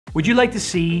Would you like to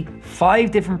see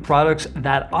 5 different products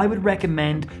that I would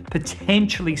recommend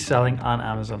potentially selling on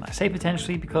Amazon? I say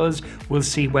potentially because we'll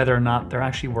see whether or not they're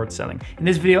actually worth selling. In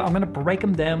this video, I'm going to break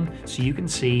them down so you can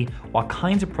see what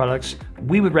kinds of products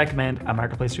we would recommend at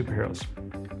Marketplace Superheroes.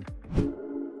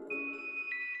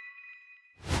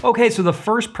 Okay, so the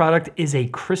first product is a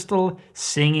crystal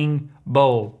singing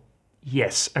bowl.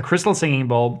 Yes, a crystal singing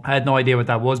bowl. I had no idea what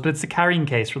that was, but it's the carrying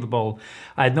case for the bowl.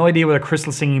 I had no idea what a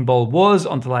crystal singing bowl was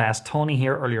until I asked Tony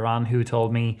here earlier on, who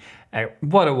told me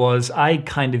what it was. I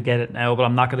kind of get it now, but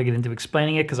I'm not going to get into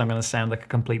explaining it because I'm going to sound like a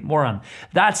complete moron.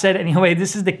 That said, anyway,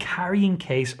 this is the carrying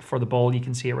case for the bowl. You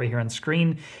can see it right here on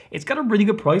screen. It's got a really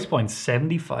good price point,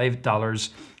 $75.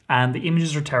 And the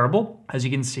images are terrible. As you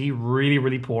can see, really,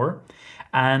 really poor.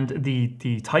 And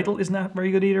the title is not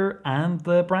very good either, and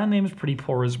the brand name is pretty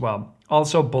poor as well.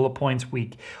 Also, bullet points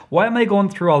weak. Why am I going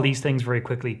through all these things very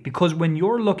quickly? Because when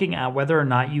you're looking at whether or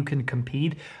not you can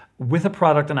compete with a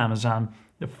product on Amazon,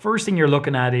 the first thing you're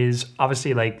looking at is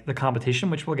obviously like the competition,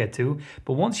 which we'll get to.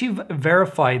 But once you've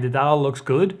verified that all looks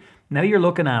good, now you're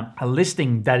looking at a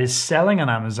listing that is selling on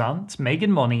Amazon, it's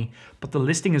making money, but the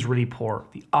listing is really poor.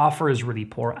 The offer is really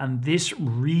poor, and this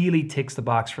really ticks the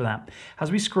box for that.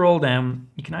 As we scroll down,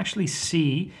 you can actually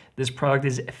see this product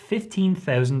is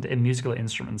 15,000 in musical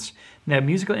instruments. Now,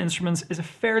 musical instruments is a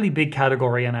fairly big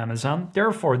category on Amazon.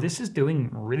 Therefore, this is doing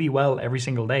really well every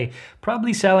single day.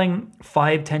 Probably selling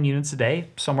 5-10 units a day,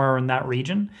 somewhere in that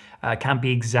region. Can't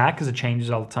be exact because it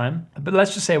changes all the time. But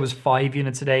let's just say it was 5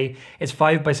 units a day. It's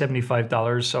 5 by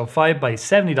 $75. So 5 by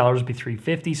 $70 would be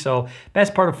 $350. So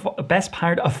best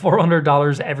part of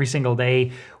 $400 every single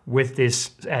day with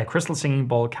this crystal singing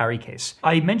bowl carry case.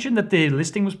 I mentioned that the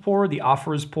listing was poor, the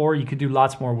offer is poor. You could do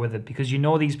lots more with it because you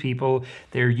know these people,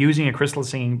 they're using a crystal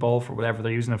singing bowl for whatever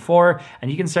they're using it for,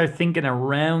 and you can start thinking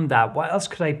around that. What else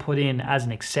could I put in as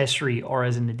an accessory or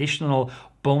as an additional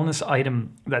bonus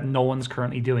item that no one's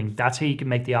currently doing? That's how you can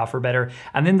make the offer better.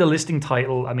 And then the listing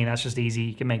title, I mean, that's just easy.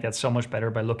 You can make that so much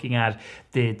better by looking at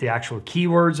the actual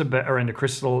keywords around the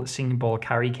crystal singing bowl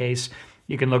carry case.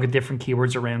 You can look at different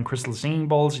keywords around crystal singing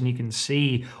bowls, and you can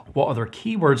see what other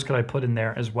keywords could I put in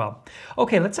there as well.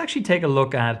 Okay, let's actually take a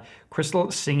look at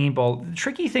crystal singing bowl. The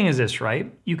tricky thing is this,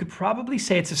 right? You could probably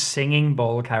say it's a singing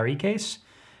bowl carry case.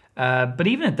 But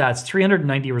even at that, it's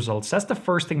 390 results. That's the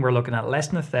first thing we're looking at. Less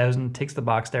than 1,000, ticks the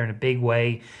box there in a big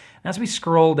way. And as we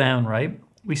scroll down, right,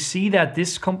 we see that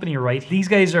this company, right, these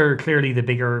guys are clearly the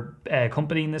bigger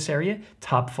company in this area.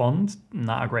 Top Fund,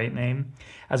 not a great name.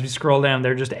 As we scroll down,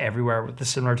 they're just everywhere with the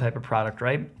similar type of product,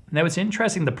 right? Now, it's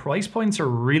interesting. The price points are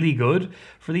really good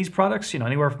for these products, you know,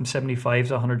 anywhere from $75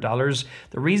 to $100.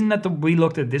 The reason that we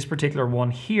looked at this particular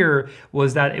one here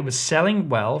was that it was selling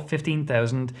well,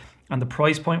 15,000, and the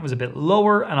price point was a bit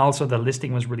lower, and also the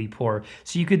listing was really poor.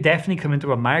 So you could definitely come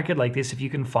into a market like this if you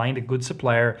can find a good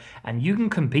supplier and you can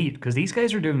compete, because these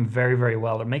guys are doing very, very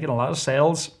well. They're making a lot of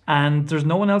sales and there's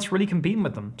no one else really competing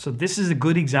with them. So this is a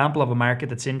good example of a market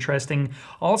that's interesting.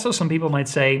 Also, some people might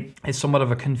say it's somewhat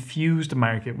of a confused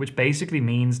market, which basically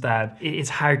means that it's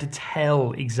hard to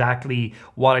tell exactly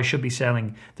what I should be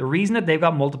selling. The reason that they've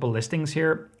got multiple listings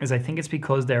here is I think it's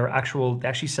because they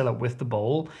actually sell it with the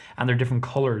bowl and they're different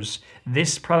colors.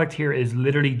 This product here is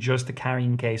literally just a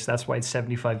carrying case. That's why it's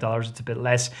 $75. It's a bit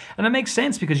less. And it makes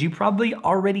sense because you probably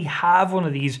already have one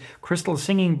of these crystal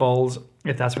singing bowls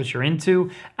if that's what you're into.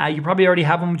 You probably already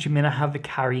have one, but you may not have the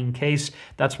carrying case.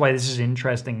 That's why this is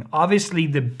interesting. Obviously,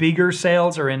 the bigger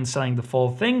sales are in selling the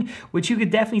full thing, which you could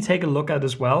definitely take a look at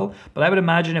as well. But I would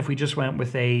imagine if we just went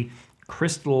with a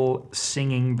crystal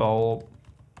singing bowl,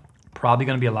 probably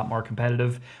going to be a lot more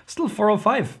competitive. Still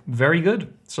 405, very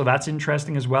good. So that's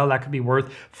interesting as well. That could be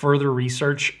worth further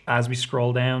research as we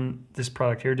scroll down. This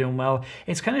product here doing well.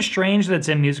 It's kind of strange that it's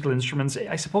in musical instruments.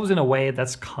 I suppose in a way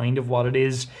that's kind of what it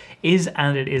is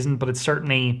and it isn't, but it's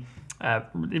certainly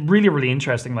really, really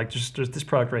interesting. Like there's this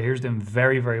product right here is doing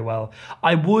very, very well.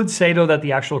 I would say though that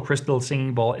the actual crystal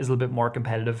singing bowl is a little bit more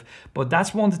competitive, but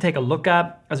that's one to take a look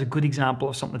at as a good example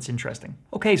of something that's interesting.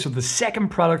 Okay, so the second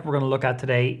product we're going to look at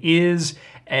today is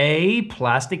a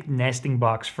plastic nesting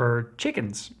box for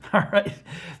chickens. All right,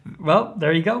 well,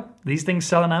 there you go. These things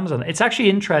sell on Amazon. It's actually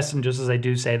interesting, just as I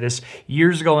do say this,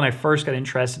 years ago when I first got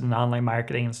interested in online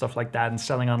marketing and stuff like that and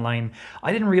selling online,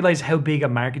 I didn't realize how big a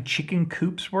market chicken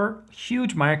coops were.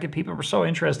 Huge market. People were so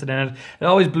interested in it. It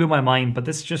always blew my mind, but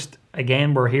this just,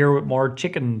 again, we're here with more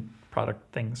chicken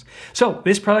product things. So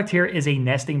this product here is a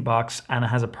nesting box, and it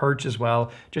has a perch as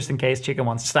well, just in case chicken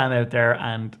wants to stand out there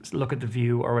and look at the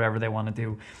view or whatever they want to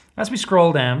do. As we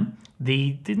scroll down,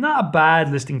 not a bad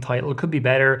listing title, could be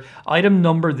better. Item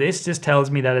number, this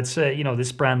tells me that it's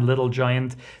this brand Little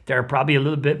Giant. They're probably a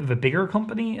little bit of a bigger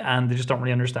company, and they just don't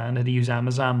really understand how to use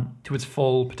Amazon to its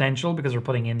full potential because they're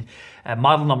putting in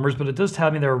model numbers. But it does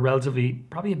tell me they're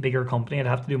probably a bigger company. I'd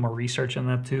have to do more research on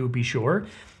that to be sure.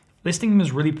 Listing them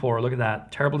is really poor. Look at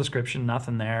that. Terrible description,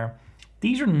 nothing there.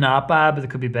 These are not bad, but it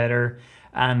could be better.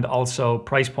 And also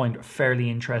price point fairly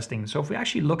interesting. So if we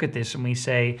actually look at this and we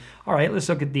say, all right, let's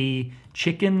look at the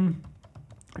chicken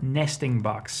nesting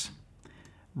box.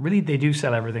 Really, they do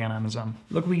sell everything on Amazon.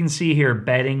 Look, we can see here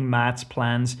bedding, mats,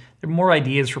 plans. There are more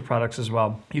ideas for products as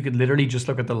well. You could literally just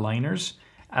look at the liners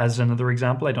as another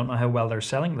example. I don't know how well they're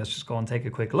selling. Let's just go and take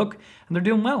a quick look. And they're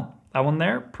doing well. That one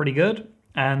there, pretty good.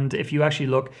 And if you actually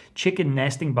look, chicken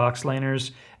nesting box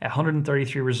liners,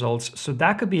 133 results. So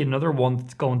that could be another one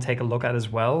to go and take a look at as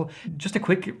well. Just a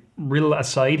quick real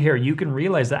aside here, you can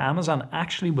realize that Amazon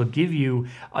actually will give you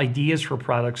ideas for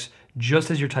products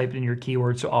just as you're typing in your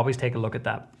keywords. So always take a look at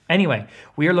that. Anyway,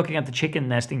 we are looking at the chicken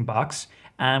nesting box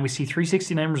and we see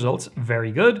 369 results.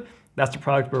 Very good. That's the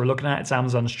product we're looking at. It's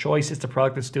Amazon's choice. It's the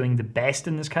product that's doing the best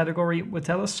in this category, it would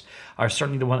tell us, or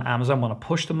certainly the one Amazon want to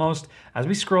push the most. As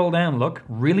we scroll down, look,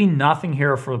 really nothing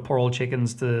here for the poor old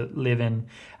chickens to live in.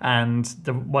 And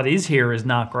what is here is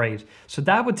not great. So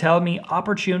that would tell me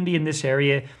opportunity in this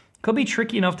area. Could be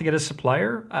tricky enough to get a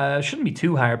supplier. Shouldn't be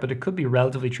too hard, but it could be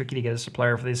relatively tricky to get a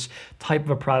supplier for this type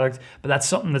of a product. But that's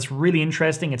something that's really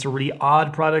interesting. It's a really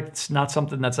odd product. It's not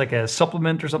something that's like a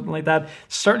supplement or something like that.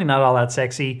 Certainly not all that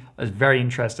sexy. It's very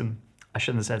interesting. I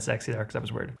shouldn't have said sexy there because that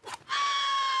was weird.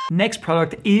 Next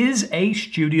product is a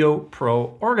Studio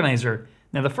Pro organizer.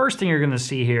 Now, the first thing you're going to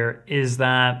see here is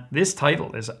that this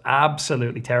title is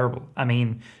absolutely terrible. I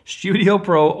mean, Studio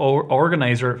Pro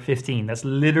Organizer 15. That's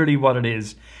literally what it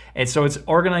is. It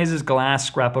organizes glass,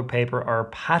 scrapbook paper, or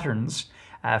patterns.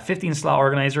 15 slot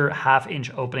organizer, 1/2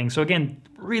 inch opening. So again,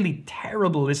 really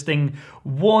terrible listing.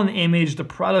 One image. The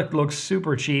product looks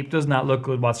super cheap. Does not look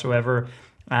good whatsoever.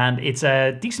 And it's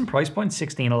a decent price point,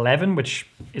 $16.11, which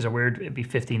is it'd be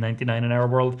 $15.99 in our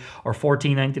world, or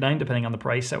 $14.99 depending on the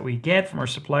price that we get from our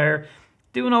supplier.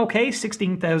 Doing okay,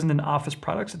 16,000 in office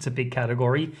products. It's a big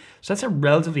category. So that's a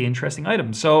relatively interesting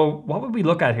item. So what would we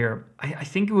look at here? I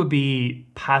think it would be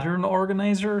pattern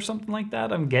organizer or something like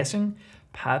that, I'm guessing.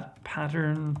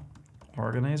 Pattern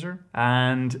organizer.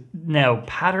 And now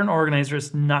pattern organizer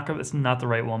is not the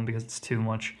right one because it's too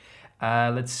much.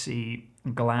 Let's see,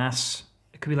 glass.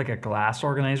 Could be like a glass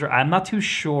organizer. I'm not too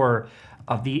sure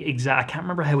of the exact, I can't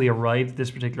remember how we arrived at this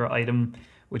particular item,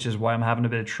 which is why I'm having a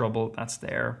bit of trouble. That's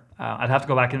there. I'd have to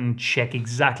go back and check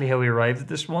exactly how we arrived at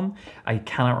this one. I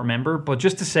cannot remember, but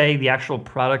just to say the actual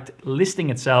product listing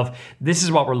itself, this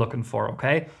is what we're looking for,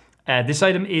 okay? This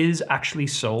item is actually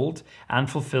sold and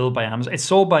fulfilled by Amazon. It's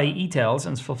sold by eTails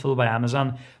and it's fulfilled by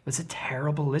Amazon, but it's a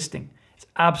terrible listing.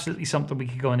 Absolutely something we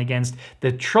could go in against.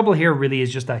 The trouble here really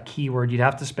is just that keyword. You'd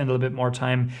have to spend a little bit more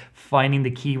time finding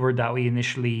the keyword that we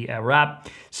initially wrap.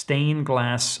 Stained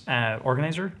glass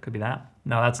organizer, could be that.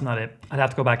 No, that's not it. I'd have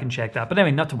to go back and check that. But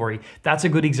anyway, not to worry. That's a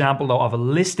good example though of a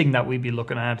listing that we'd be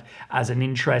looking at as an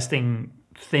interesting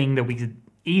thing that we could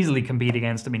easily compete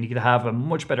against. I mean, you could have a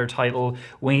much better title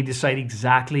when you decide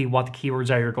exactly what the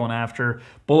keywords are you're going after.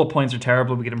 Bullet points are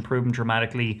terrible. We could improve them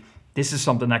dramatically. This is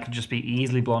something that could just be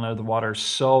easily blown out of the water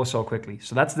so quickly.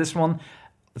 So that's this one.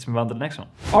 Let's move on to the next one.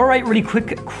 All right, really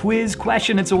quick quiz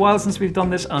question. It's a while since we've done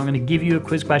this, and I'm going to give you a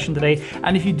quiz question today.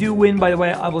 And if you do win, by the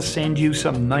way, I will send you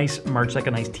some nice merch, like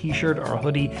a nice t-shirt or a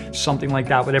hoodie, something like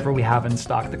that, whatever we have in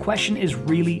stock. The question is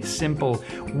really simple.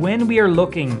 When we are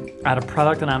looking at a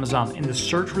product on Amazon, in the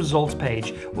search results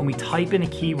page, when we type in a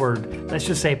keyword, let's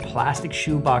just say plastic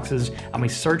shoe boxes, and we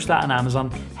search that on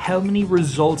Amazon, how many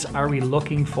results are we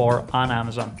looking for on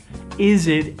Amazon? Is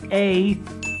it A,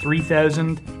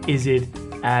 3,000? Is it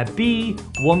B,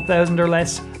 1,000 or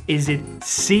less? Is it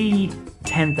C,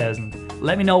 10,000?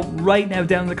 Let me know right now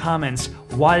down in the comments,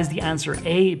 what is the answer,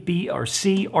 A, B, or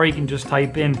C? Or you can just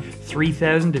type in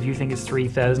 3,000 if you think it's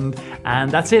 3,000. And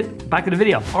that's it, back to the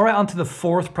video. All right, on to the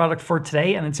fourth product for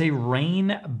today, and it's a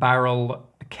rain barrel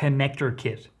connector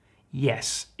kit.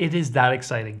 Yes, it is that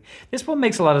exciting. This one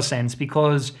makes a lot of sense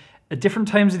because at different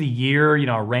times of the year, you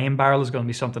know, a rain barrel is going to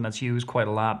be something that's used quite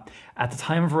a lot. At the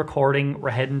time of recording,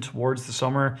 we're heading towards the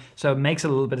summer, so it makes a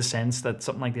little bit of sense that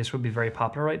something like this would be very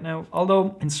popular right now.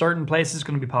 Although in certain places, it's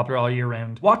going to be popular all year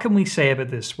round. What can we say about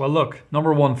this? Well, look,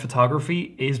 number one,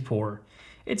 photography is poor.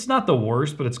 It's not the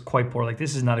worst, but it's quite poor. Like,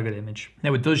 this is not a good image.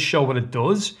 Now, it does show what it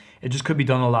does. It just could be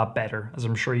done a lot better, as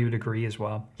I'm sure you would agree as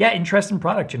well. Yeah, interesting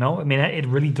product, you know? I mean, it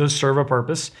really does serve a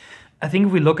purpose. I think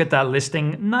if we look at that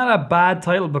listing, not a bad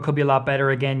title, but could be a lot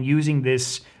better. Again, using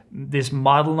this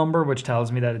model number, which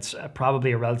tells me that it's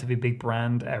probably a relatively big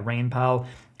brand, Rainpal,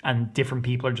 and different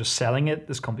people are just selling it.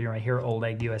 This company right here, Old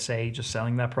Egg USA, just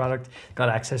selling that product, got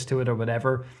access to it or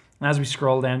whatever. And as we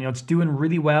scroll down, you know, it's doing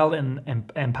really well in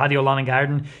patio, lawn and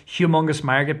garden. Humongous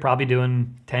market, probably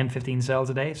doing 10, 15 sales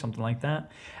a day, something like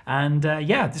that. And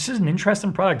yeah, this is an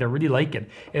interesting product. I really like it.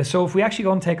 So if we actually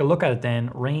go and take a look at it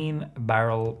then, rain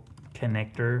barrel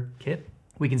connector kit,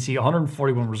 we can see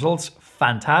 141 results.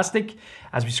 Fantastic.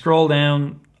 As we scroll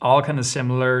down, all kind of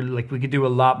similar. Like, we could do a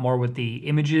lot more with the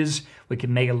images. We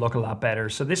can make it look a lot better.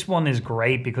 So this one is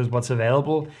great because what's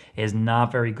available is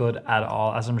not very good at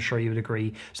all, as I'm sure you would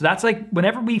agree. So that's like,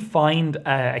 whenever we find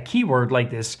a keyword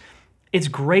like this, it's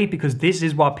great because this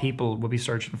is what people will be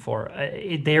searching for.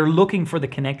 They're looking for the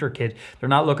connector kit. They're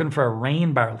not looking for a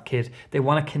rain barrel kit. They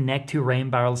want to connect two rain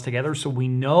barrels together. So we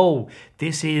know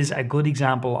this is a good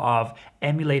example of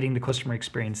emulating the customer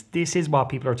experience. This is what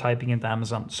people are typing into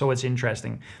Amazon. So it's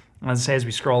interesting. As I say, as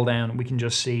we scroll down, we can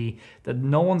just see that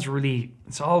no one's really,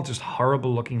 it's all just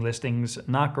horrible looking listings,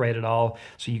 not great at all.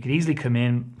 So you could easily come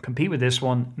in, compete with this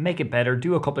one, make it better,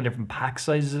 do a couple of different pack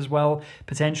sizes as well,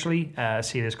 potentially.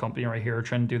 See this company right here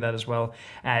trying to do that as well.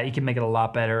 You can make it a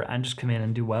lot better and just come in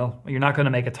and do well. You're not going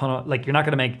to make a ton of, like, you're not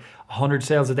going to make 100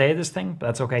 sales a day of this thing, but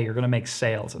that's okay. You're going to make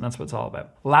sales, and that's what it's all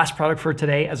about. Last product for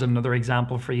today as another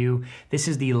example for you. This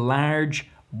is the large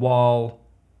wall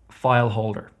file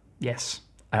holder. Yes.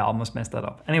 I almost messed that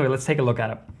up. Anyway, let's take a look at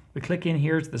it. We click in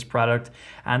here to this product,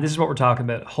 and this is what we're talking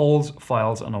about. Holds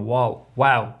files on a wall.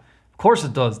 Wow. Of course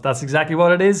it does. That's exactly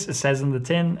what it is. It says in the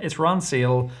tin, it's Ron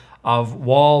Seal of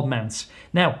wall mounts.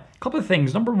 Now, a couple of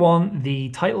things. Number one, the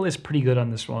title is pretty good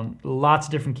on this one. Lots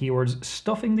of different keywords.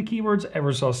 Stuffing the keywords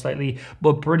ever so slightly,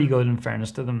 but pretty good in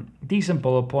fairness to them. Decent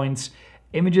bullet points.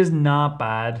 Images not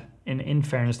bad in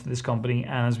fairness to this company.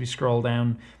 And as we scroll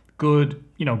down, good,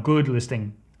 you know, good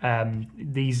listing.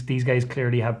 These guys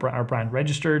clearly are brand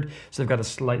registered, so they've got a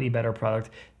slightly better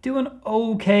product. Doing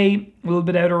okay, a little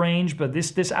bit out of range, but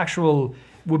this actual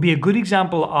would be a good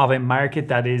example of a market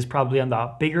that is probably on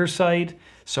the bigger side.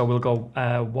 So we'll go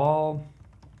wall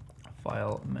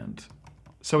file mount.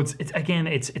 So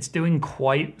it's doing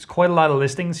quite a lot of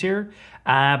listings here,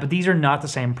 but these are not the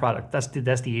same product. That's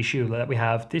the issue that we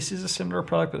have. This is a similar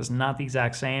product, but it's not the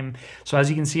exact same. So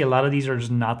as you can see, a lot of these are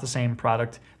just not the same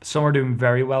product. Some are doing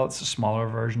very well. It's a smaller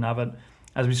version of it.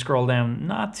 As we scroll down,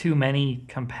 not too many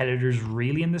competitors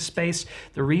really in this space.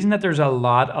 The reason that there's a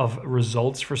lot of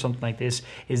results for something like this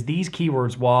is these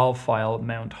keywords, wall, file,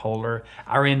 mount, holder,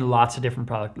 are in lots of different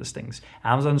product listings.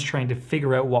 Amazon's trying to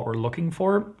figure out what we're looking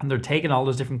for, and they're taking all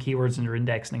those different keywords and they're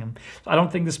indexing them. So I don't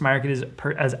think this market is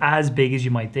as big as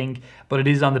you might think, but it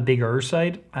is on the bigger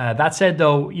side. That said,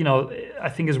 though, you know, I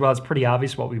think as well it's pretty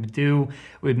obvious what we would do.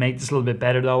 We'd make this a little bit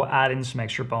better, though, add in some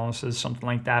extra bonuses, something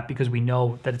like that, because we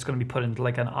know that it's going to be put into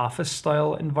like an office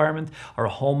style environment or a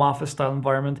home office style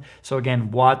environment. So again,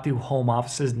 what do home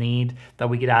offices need that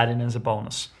we could add in as a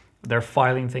bonus? They're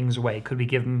filing things away. Could we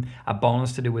give them a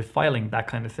bonus to do with filing, that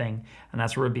kind of thing? And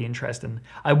that's where it'd be interesting.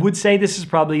 I would say this is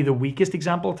probably the weakest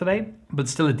example today, but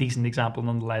still a decent example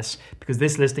nonetheless, because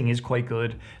this listing is quite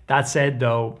good. That said,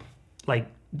 though, like,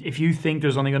 if you think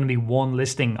there's only going to be one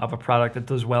listing of a product that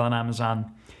does well on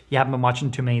Amazon, you haven't been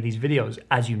watching too many of these videos.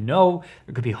 As you know,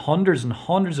 there could be hundreds and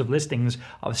hundreds of listings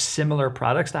of similar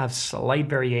products that have slight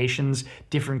variations,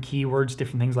 different keywords,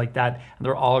 different things like that, and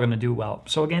they're all going to do well.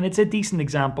 So again, it's a decent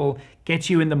example, gets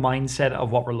you in the mindset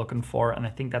of what we're looking for, and I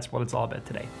think that's what it's all about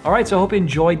today. All right, so I hope you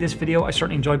enjoyed this video. I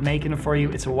certainly enjoyed making it for you.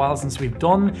 It's a while since we've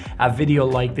done a video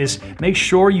like this. Make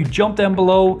sure you jump down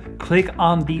below, click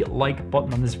on the like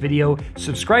button on this video,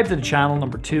 subscribe to the channel,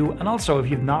 number 2, and also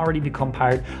if you've not already become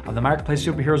part of the Marketplace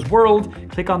Superheroes world,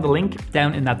 click on the link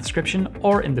down in that description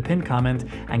or in the pinned comment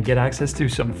and get access to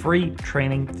some free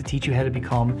training to teach you how to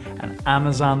become an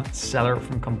Amazon seller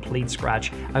from complete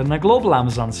scratch, and a global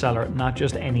Amazon seller, not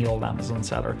just any old Amazon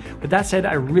seller. With that said,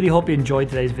 I really hope you enjoyed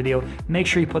today's video. Make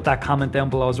sure you put that comment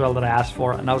down below as well that I asked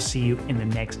for, and I'll see you in the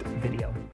next video.